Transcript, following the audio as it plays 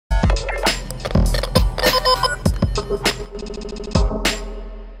Hey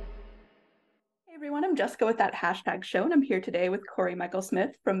everyone, I'm Jessica with that hashtag show, and I'm here today with Cory Michael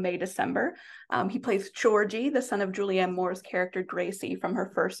Smith from May December. He plays Georgie, the son of Julianne Moore's character Gracie from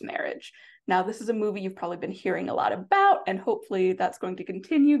her first marriage. Now, this is a movie you've probably been hearing a lot about, and hopefully that's going to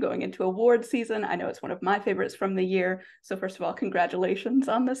continue going into award season. I know it's one of my favorites from the year. So first of all, congratulations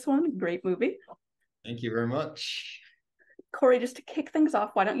on this one. Great movie. Thank you very much. Cory, just to kick things off,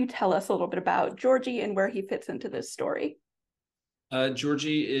 why don't you tell us a little bit about Georgie and where he fits into this story?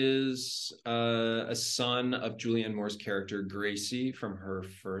 Georgie is a son of Julianne Moore's character Gracie from her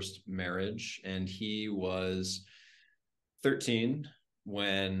first marriage, and he was 13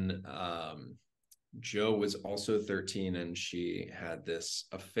 when Joe was also 13, and she had this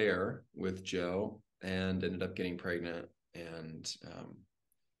affair with Joe and ended up getting pregnant, and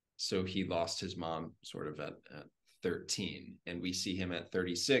so he lost his mom sort of at 13, and we see him at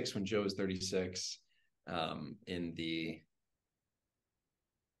 36 when Joe is 36 in the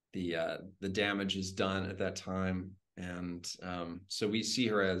damage is done at that time, and so we see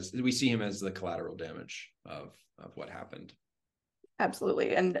him as the collateral damage of what happened.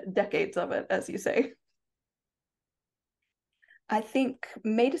 Absolutely, and decades of it, as you say. I think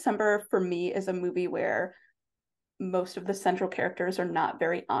May December for me is a movie where most of the central characters are not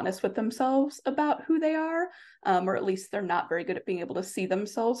very honest with themselves about who they are, or at least they're not very good at being able to see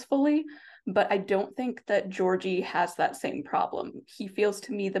themselves fully. But I don't think that Georgie has that same problem. He feels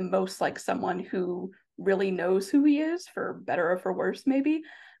to me the most like someone who really knows who he is, for better or for worse, maybe.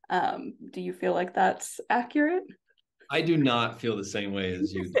 Do you feel like that's accurate? I do not feel the same way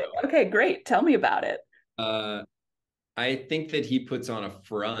as you do. Okay, great. Tell me about it. I think that he puts on a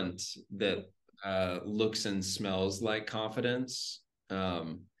front that looks and smells like confidence.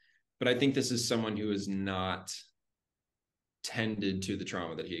 But I think this is someone who is not tended to the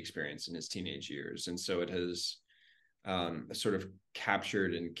trauma that he experienced in his teenage years. And so it has sort of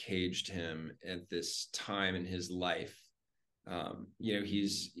captured and caged him at this time in his life.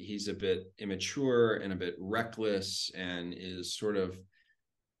 He's a bit immature and a bit reckless and is sort of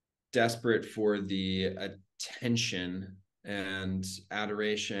desperate for the attention and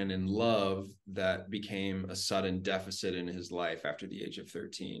adoration and love that became a sudden deficit in his life after the age of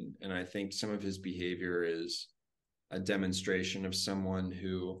 13. And I think some of his behavior is a demonstration of someone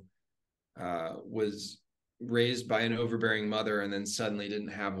who was raised by an overbearing mother and then suddenly didn't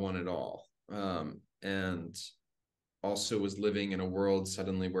have one at all. And also was living in a world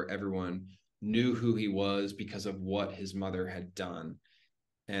suddenly where everyone knew who he was because of what his mother had done,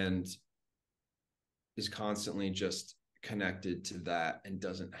 and is constantly just connected to that and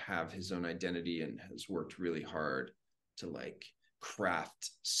doesn't have his own identity, and has worked really hard to like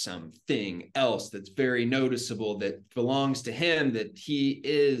craft something else that's very noticeable, that belongs to him, that he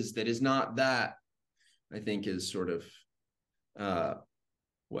is, that is not that. I think is sort of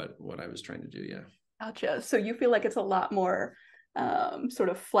what I was trying to do. Yeah. Gotcha. So you feel like it's a lot more sort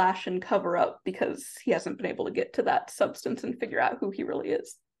of flash and cover up because he hasn't been able to get to that substance and figure out who he really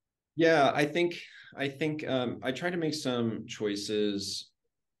is. Yeah, I think I try to make some choices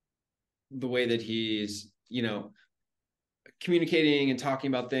the way that he's, communicating and talking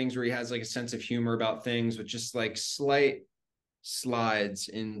about things, where he has like a sense of humor about things, with just like slight slides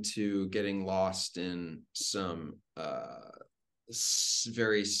into getting lost in some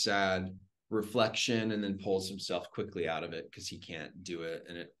very sad reflection, and then pulls himself quickly out of it because he can't do it,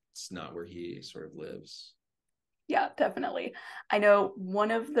 and it's not where he sort of lives. Yeah, definitely. I know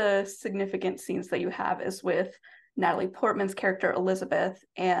one of the significant scenes that you have is with Natalie Portman's character Elizabeth,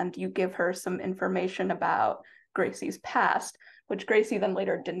 and you give her some information about Gracie's past, which Gracie then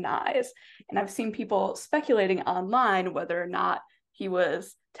later denies. And I've seen people speculating online whether or not he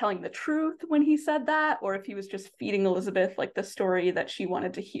was telling the truth when he said that, or if he was just feeding Elizabeth like the story that she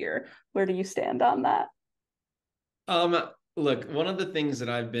wanted to hear. Where do you stand on that? Look, one of the things that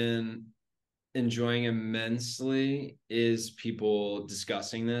I've been enjoying immensely is people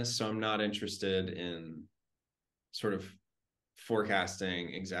discussing this. So I'm not interested in sort of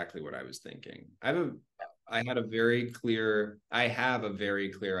forecasting exactly what I was thinking. I have a very clear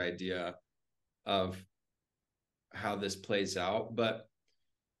idea of how this plays out, but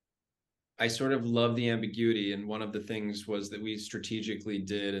I sort of love the ambiguity. And one of the things was that we strategically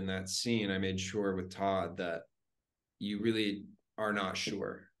did in that scene, I made sure with Todd that you really are not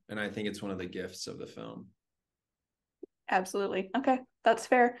sure. And I think it's one of the gifts of the film. Absolutely. Okay, that's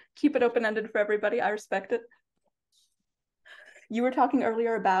fair. Keep it open-ended for everybody. I respect it. You were talking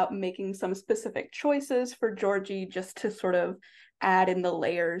earlier about making some specific choices for Georgie just to sort of add in the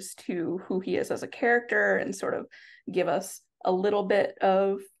layers to who he is as a character and sort of give us a little bit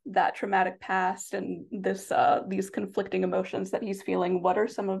of that traumatic past and this these conflicting emotions that he's feeling, what are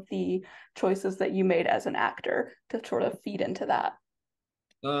some of the choices that you made as an actor to sort of feed into that?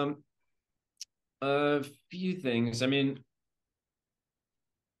 A few things. I mean,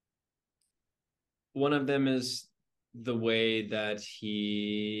 one of them is the way that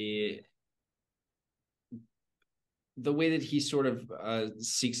he sort of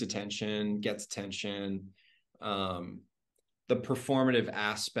seeks attention, gets attention, the performative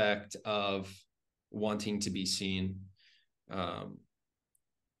aspect of wanting to be seen. I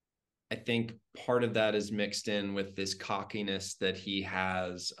think part of that is mixed in with this cockiness that he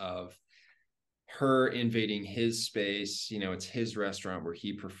has of her invading his space. You know, it's his restaurant where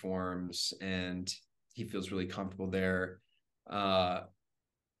he performs and he feels really comfortable there.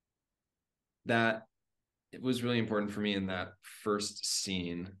 That it was really important for me in that first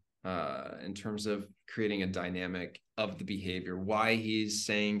scene, in terms of creating a dynamic of the behavior, why he's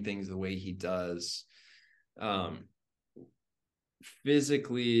saying things the way he does.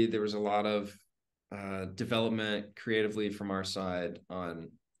 Physically, there was a lot of development creatively from our side on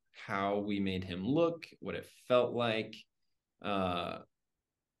how we made him look, what it felt like, that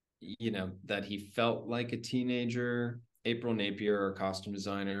he felt like a teenager. April Napier, our costume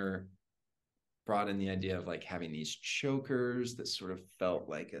designer, brought in the idea of like having these chokers that sort of felt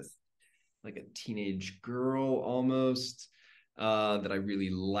like a teenage girl almost, that I really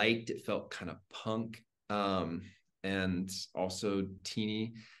liked. It felt kind of punk, and also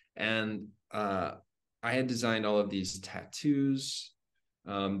teeny. And I had designed all of these tattoos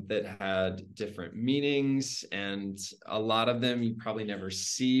that had different meanings, and a lot of them you probably never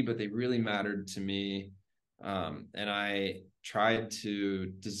see, but they really mattered to me. And I tried to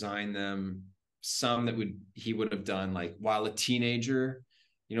design them, some that he would have done like while a teenager.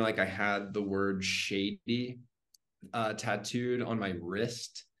 You know, like I had the word shady tattooed on my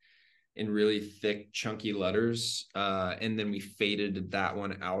wrist in really thick, chunky letters. And then we faded that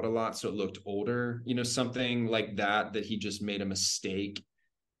one out a lot so it looked older, you know, something like that he just made a mistake.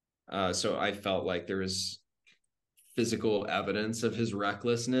 So I felt like there was physical evidence of his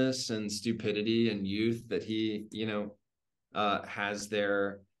recklessness and stupidity and youth that he, has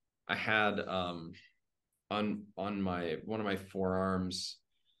there. I had on my one of my forearms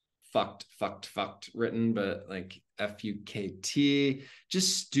fucked written, but like FUKT,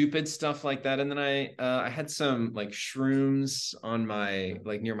 just stupid stuff like that. And then I had some like shrooms on my,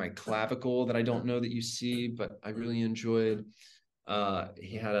 like near my clavicle that I don't know that you see, but I really enjoyed.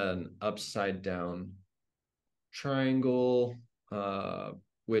 He had an upside down triangle,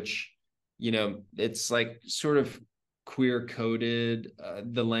 which, it's like sort of queer coded.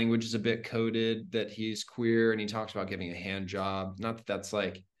 The language is a bit coded that he's queer, and he talks about giving a hand job. Not that that's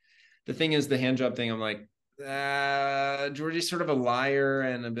like, the thing is, the hand job thing, I'm like, Georgie's sort of a liar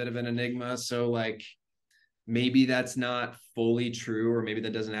and a bit of an enigma. So like, maybe that's not fully true, or maybe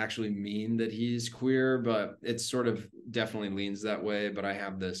that doesn't actually mean that he's queer, but it sort of definitely leans that way. But I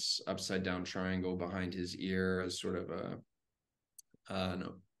have this upside down triangle behind his ear as sort of an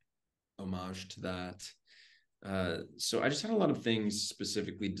homage to that. So I just had a lot of things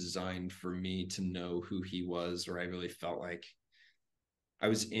specifically designed for me to know who he was, or I really felt like I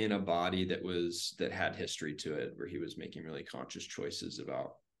was in a body that had history to it, where he was making really conscious choices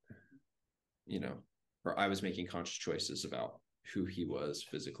about, or I was making conscious choices about who he was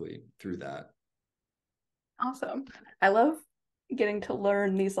physically through that. Awesome. I love getting to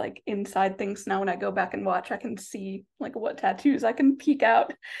learn these like inside things now. When I go back and watch, I can see like what tattoos I can peek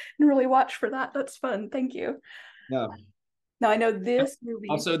out and really watch for that. That's fun. Thank you. Yeah. Now I know this movie.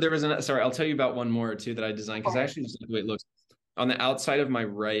 Also, there was sorry, I'll tell you about one more too that I designed, because I actually just like the way it looks. On the outside of my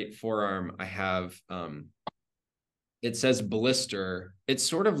right forearm, I have it says blister. It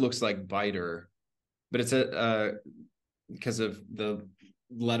sort of looks like biter, but it's because of the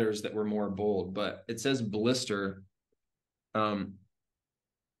letters that were more bold, but it says blister because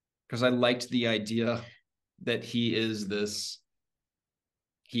I liked the idea that he is this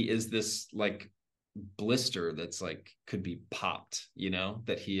like blister that's like could be popped,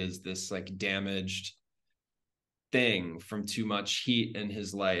 that he is this like damaged thing from too much heat in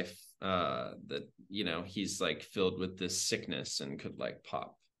his life, that he's like filled with this sickness and could like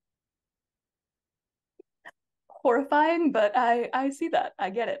pop. Horrifying, but I see that. I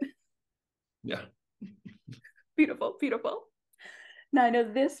get it. Yeah. Beautiful, beautiful. Now I know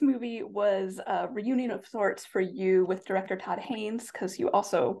this movie was a reunion of sorts for you with director Todd Haynes, because you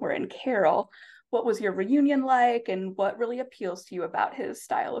also were in Carol. What was your reunion like, and what really appeals to you about his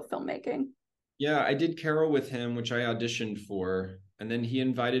style of filmmaking? Yeah, I did Carol with him, which I auditioned for, And then he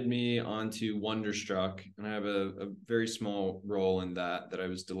invited me onto Wonderstruck, and I have a very small role in that I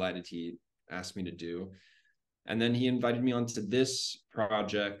was delighted he asked me to do. And then he invited me onto this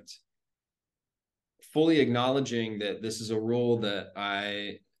project, fully acknowledging that this is a role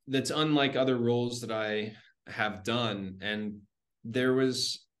that's unlike other roles that I have done. And there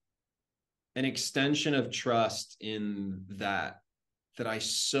was an extension of trust in that I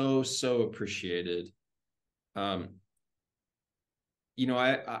so appreciated. You know,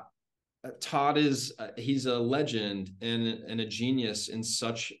 I Todd is he's a legend and a genius and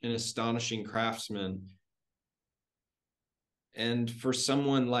such an astonishing craftsman. And for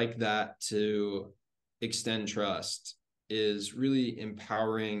someone like that to extend trust is really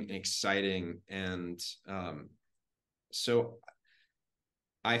empowering and exciting. And so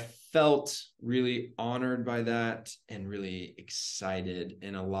I felt really honored by that and really excited,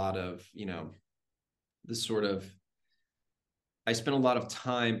 and a lot of, the sort of, I spent a lot of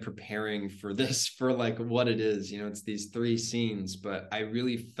time preparing for this, for like what it is. It's these 3 scenes, but I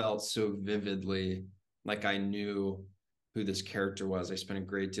really felt so vividly like I knew who this character was. I spent a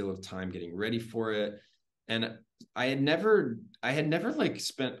great deal of time getting ready for it. And I had never like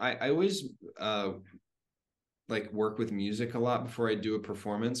spent, I always like work with music a lot before I do a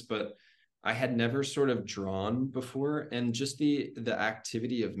performance, but I had never sort of drawn before. And just the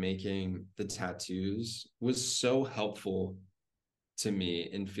activity of making the tattoos was so helpful to me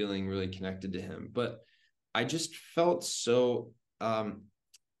in feeling really connected to him. But I just felt so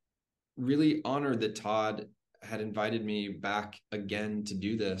really honored that Todd had invited me back again to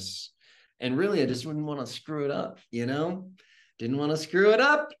do this. And really, I just didn't want to screw it up, Didn't want to screw it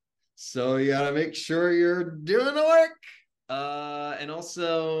up. So you got to make sure you're doing the work. And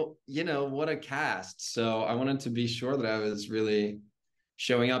also, what a cast. So I wanted to be sure that I was really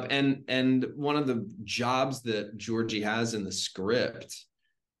showing up. And one of the jobs that Georgie has in the script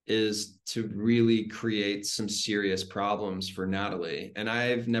is to really create some serious problems for Natalie. And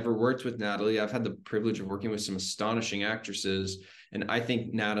I've never worked with Natalie. I've had the privilege of working with some astonishing actresses. And I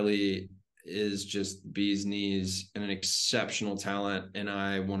think Natalie is just bee's knees and an exceptional talent. And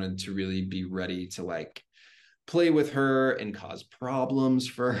I wanted to really be ready to like play with her and cause problems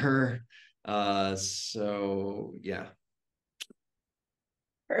for her. So yeah.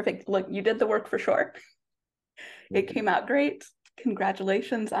 Perfect. Look, you did the work for sure. It came out great.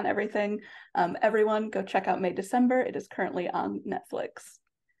 Congratulations on everything. Everyone, go check out May December. It is currently on Netflix.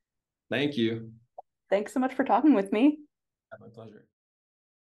 Thank you. Thanks so much for talking with me. My pleasure.